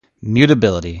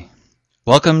Mutability.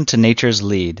 Welcome to Nature's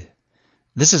Lead.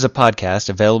 This is a podcast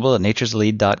available at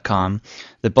natureslead.com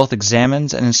that both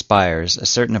examines and inspires a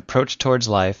certain approach towards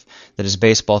life that is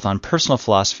based both on personal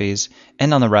philosophies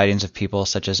and on the writings of people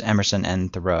such as Emerson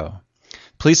and Thoreau.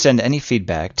 Please send any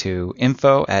feedback to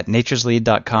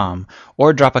info@natureslead.com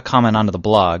or drop a comment onto the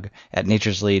blog at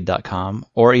natureslead.com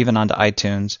or even onto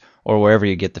iTunes or wherever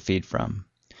you get the feed from.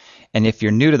 And if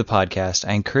you're new to the podcast,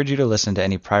 I encourage you to listen to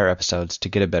any prior episodes to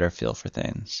get a better feel for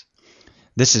things.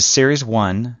 This is Series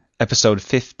 1, Episode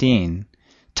 15,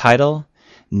 title,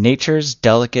 Nature's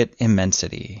Delicate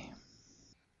Immensity.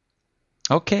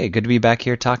 Okay, good to be back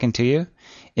here talking to you.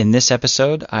 In this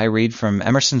episode, I read from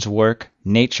Emerson's work,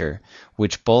 Nature,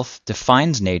 which both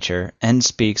defines nature and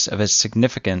speaks of its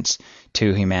significance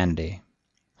to humanity.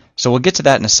 So we'll get to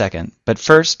that in a second, but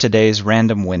first, today's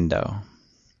random window.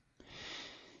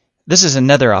 This is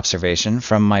another observation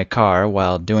from my car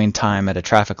while doing time at a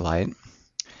traffic light.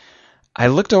 I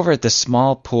looked over at this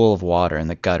small pool of water in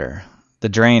the gutter, the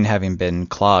drain having been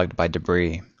clogged by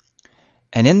debris.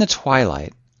 And in the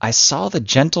twilight, I saw the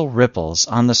gentle ripples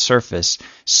on the surface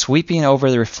sweeping over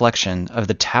the reflection of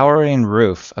the towering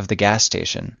roof of the gas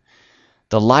station,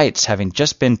 the lights having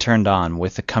just been turned on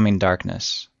with the coming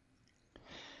darkness.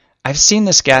 I've seen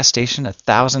this gas station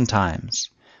 1,000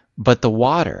 times, but the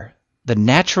water, the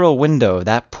natural window of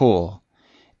that pool,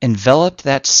 enveloped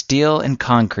that steel and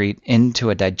concrete into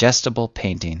a digestible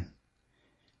painting.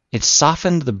 It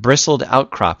softened the bristled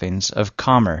outcroppings of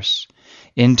commerce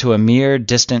into a mere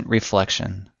distant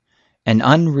reflection, an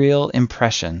unreal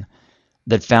impression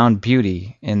that found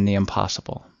beauty in the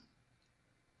impossible.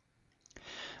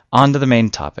 On to the main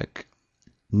topic,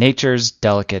 nature's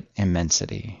delicate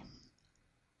immensity.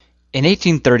 In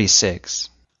 1836,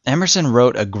 Emerson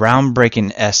wrote a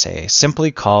groundbreaking essay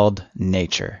simply called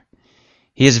Nature.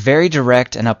 He is very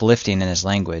direct and uplifting in his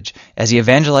language as he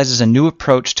evangelizes a new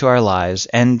approach to our lives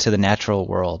and to the natural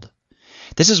world.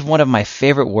 This is one of my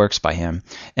favorite works by him,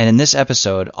 and in this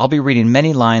episode, I'll be reading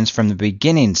many lines from the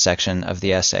beginning section of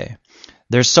the essay.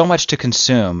 There's so much to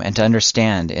consume and to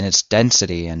understand in its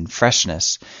density and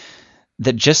freshness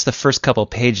that just the first couple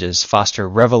pages foster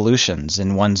revolutions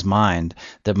in one's mind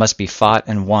that must be fought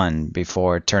and won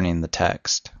before turning the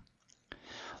text.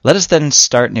 Let us then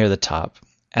start near the top,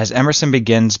 as Emerson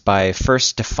begins by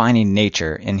first defining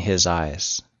nature in his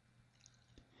eyes.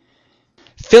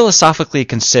 Philosophically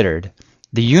considered,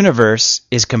 the universe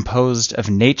is composed of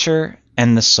nature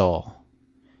and the soul.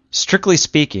 Strictly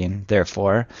speaking,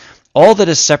 therefore, all that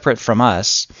is separate from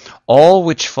us, all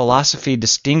which philosophy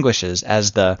distinguishes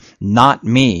as the not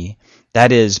me,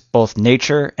 that is, both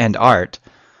nature and art,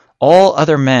 all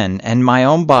other men and my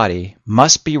own body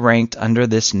must be ranked under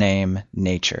this name,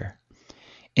 nature.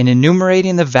 In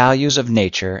enumerating the values of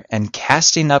nature and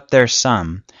casting up their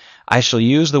sum, I shall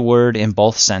use the word in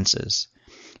both senses,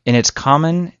 in its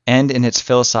common and in its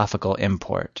philosophical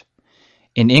import.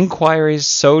 In inquiries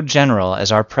so general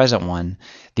as our present one,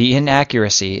 the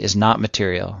inaccuracy is not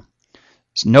material.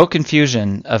 No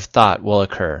confusion of thought will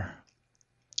occur.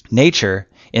 Nature,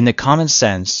 in the common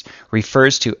sense,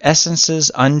 refers to essences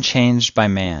unchanged by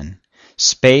man: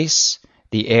 space,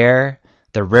 the air,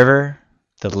 the river,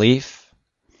 the leaf.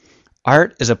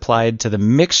 Art is applied to the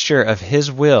mixture of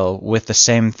his will with the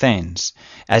same things,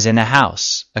 as in a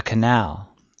house, a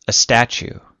canal, a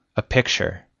statue, a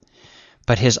picture.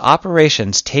 But his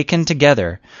operations taken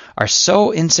together are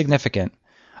so insignificant,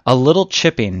 a little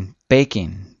chipping,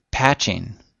 baking,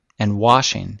 patching, and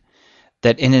washing,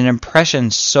 that in an impression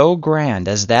so grand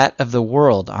as that of the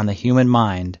world on the human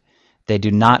mind, they do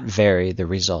not vary the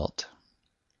result.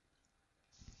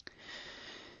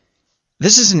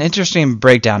 This is an interesting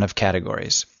breakdown of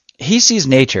categories. He sees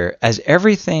nature as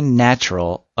everything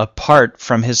natural apart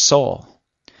from his soul.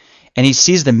 And he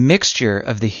sees the mixture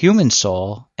of the human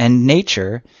soul and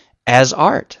nature as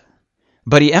art.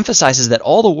 But he emphasizes that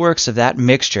all the works of that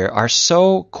mixture are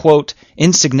so, quote,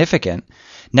 insignificant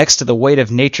next to the weight of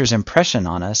nature's impression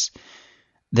on us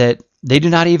that they do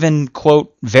not even,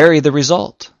 quote, vary the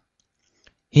result.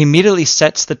 He immediately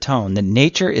sets the tone that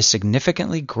nature is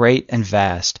significantly great and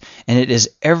vast, and it is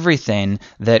everything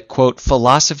that, quote,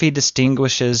 philosophy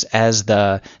distinguishes as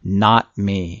the not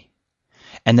me.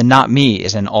 And the not me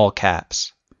is in all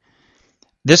caps.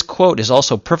 This quote is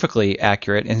also perfectly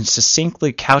accurate in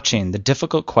succinctly couching the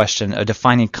difficult question of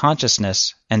defining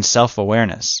consciousness and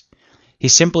self-awareness. He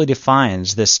simply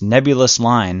defines this nebulous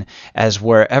line as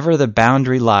wherever the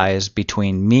boundary lies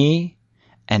between me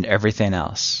and everything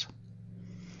else.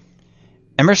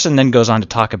 Emerson then goes on to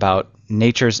talk about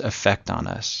nature's effect on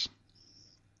us.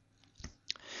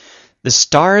 The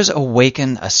stars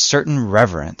awaken a certain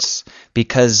reverence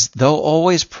because, though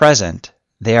always present,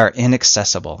 they are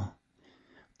inaccessible.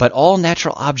 But all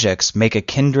natural objects make a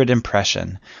kindred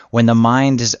impression when the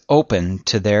mind is open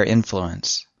to their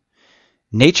influence.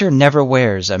 Nature never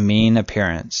wears a mean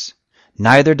appearance,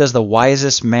 neither does the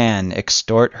wisest man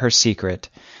extort her secret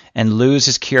and lose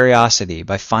his curiosity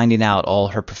by finding out all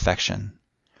her perfection.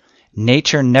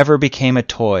 Nature never became a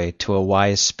toy to a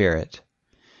wise spirit.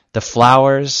 The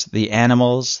flowers, the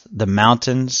animals, the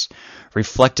mountains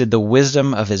reflected the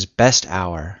wisdom of his best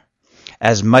hour,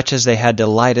 as much as they had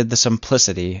delighted the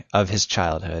simplicity of his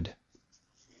childhood.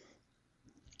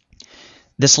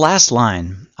 This last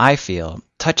line, I feel,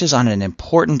 touches on an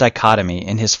important dichotomy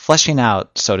in his fleshing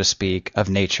out, so to speak, of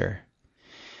nature.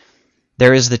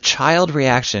 There is the child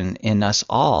reaction in us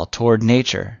all toward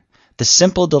nature, the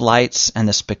simple delights and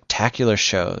the spectacular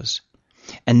shows.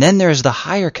 And then there is the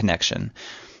higher connection,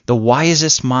 the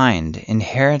wisest mind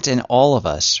inherent in all of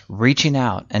us, reaching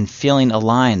out and feeling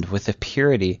aligned with the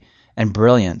purity and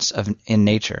brilliance in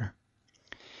nature.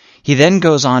 He then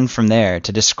goes on from there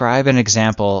to describe an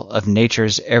example of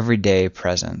nature's everyday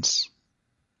presence.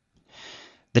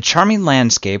 The charming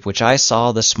landscape which I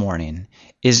saw this morning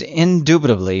is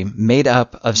indubitably made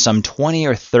up of some 20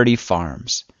 or 30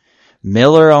 farms.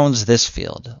 Miller owns this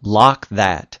field, Locke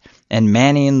that, and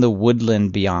Manning the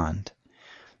woodland beyond.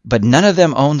 But none of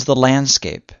them owns the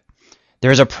landscape.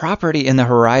 There is a property in the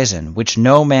horizon which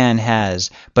no man has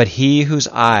but he whose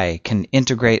eye can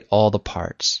integrate all the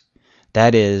parts.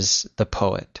 That is, the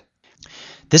poet.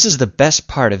 This is the best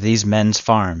part of these men's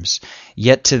farms,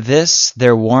 yet to this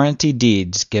their warranty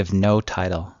deeds give no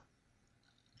title.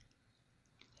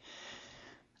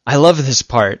 I love this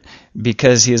part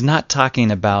because he is not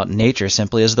talking about nature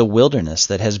simply as the wilderness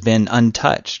that has been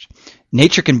untouched.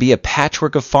 Nature can be a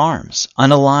patchwork of farms,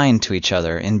 unaligned to each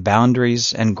other in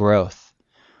boundaries and growth,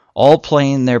 all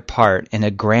playing their part in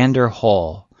a grander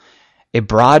whole, a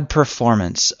broad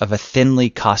performance of a thinly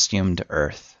costumed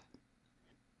earth.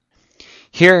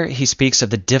 Here he speaks of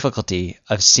the difficulty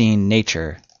of seeing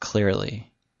nature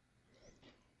clearly.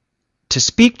 To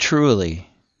speak truly,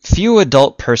 few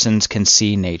adult persons can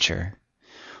see nature.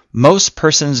 Most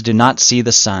persons do not see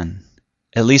the sun.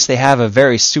 At least they have a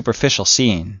very superficial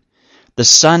seeing. The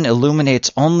sun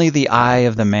illuminates only the eye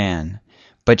of the man,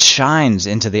 but shines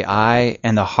into the eye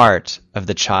and the heart of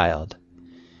the child.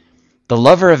 The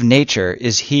lover of nature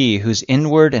is he whose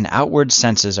inward and outward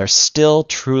senses are still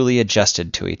truly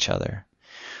adjusted to each other,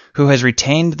 who has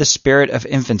retained the spirit of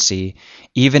infancy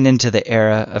even into the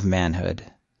era of manhood.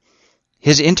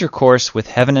 His intercourse with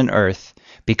heaven and earth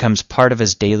becomes part of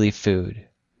his daily food.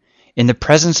 In the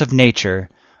presence of nature,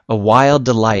 a wild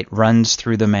delight runs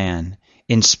through the man,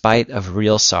 in spite of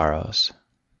real sorrows.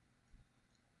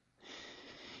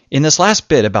 In this last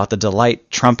bit about the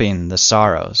delight trumping the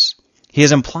sorrows, he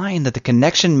is implying that the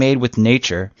connection made with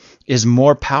nature is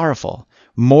more powerful,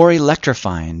 more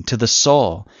electrifying to the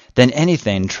soul than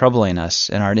anything troubling us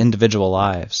in our individual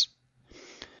lives.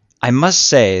 I must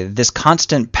say this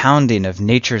constant pounding of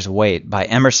nature's weight by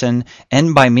Emerson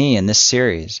and by me in this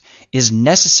series is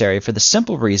necessary for the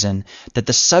simple reason that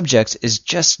the subject is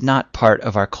just not part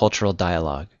of our cultural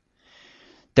dialogue.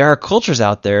 There are cultures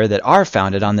out there that are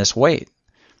founded on this weight.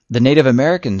 The Native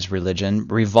Americans' religion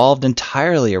revolved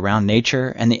entirely around nature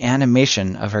and the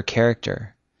animation of her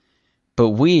character. But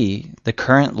we, the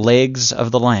current legs of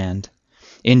the land,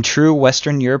 in true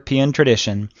Western European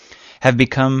tradition, have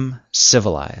become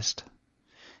civilized.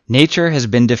 Nature has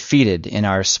been defeated in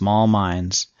our small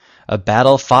minds, a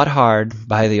battle fought hard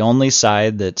by the only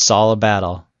side that saw a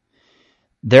battle.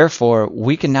 Therefore,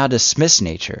 we can now dismiss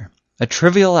nature, a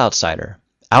trivial outsider,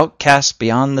 outcast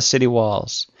beyond the city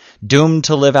walls, doomed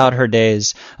to live out her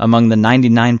days among the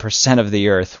 99% of the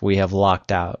earth we have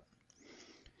locked out.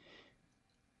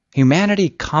 Humanity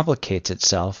complicates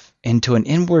itself into an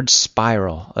inward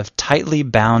spiral of tightly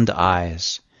bound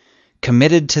eyes,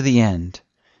 committed to the end,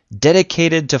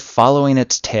 dedicated to following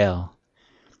its tail,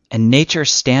 and nature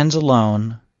stands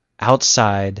alone,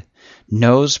 outside,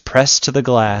 nose pressed to the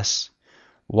glass,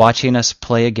 watching us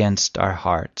play against our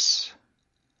hearts.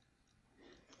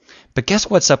 But guess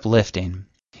what's uplifting?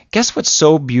 Guess what's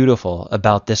so beautiful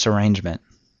about this arrangement?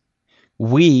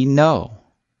 We know.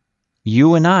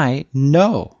 You and I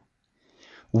know.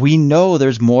 We know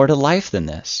there's more to life than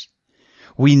this.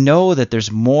 We know that there's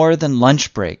more than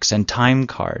lunch breaks and time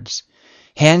cards,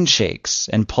 handshakes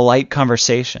and polite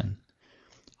conversation,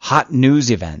 hot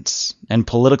news events and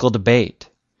political debate.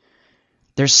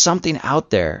 There's something out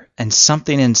there and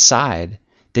something inside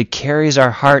that carries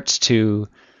our hearts to,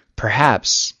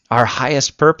 perhaps, our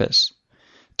highest purpose,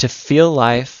 to feel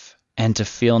life and to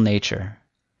feel nature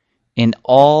in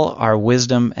all our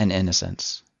wisdom and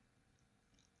innocence.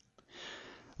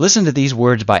 Listen to these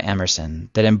words by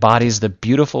Emerson that embodies the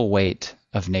beautiful weight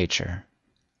of nature.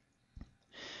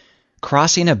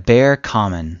 Crossing a bare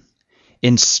common,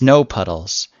 in snow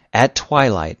puddles, at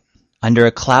twilight, under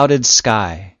a clouded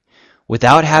sky,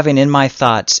 without having in my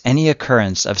thoughts any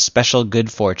occurrence of special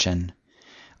good fortune,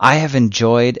 I have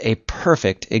enjoyed a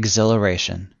perfect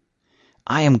exhilaration.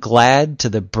 I am glad to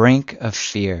the brink of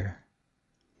fear.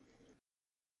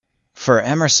 For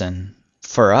Emerson,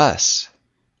 for us,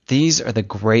 these are the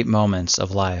great moments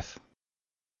of life.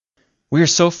 We are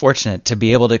so fortunate to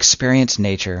be able to experience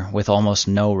nature with almost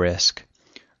no risk.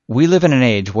 We live in an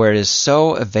age where it is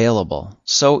so available,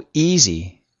 so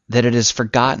easy, that it is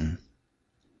forgotten.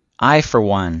 I, for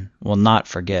one, will not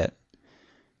forget.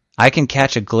 I can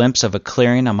catch a glimpse of a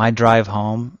clearing on my drive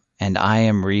home, and I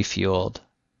am refueled.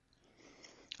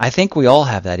 I think we all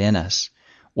have that in us.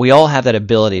 We all have that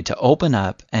ability to open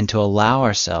up and to allow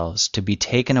ourselves to be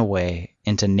taken away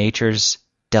into nature's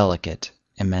delicate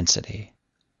immensity.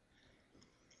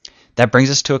 That brings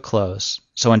us to a close.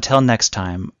 So until next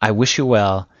time, I wish you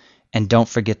well, and don't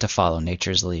forget to follow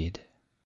nature's lead.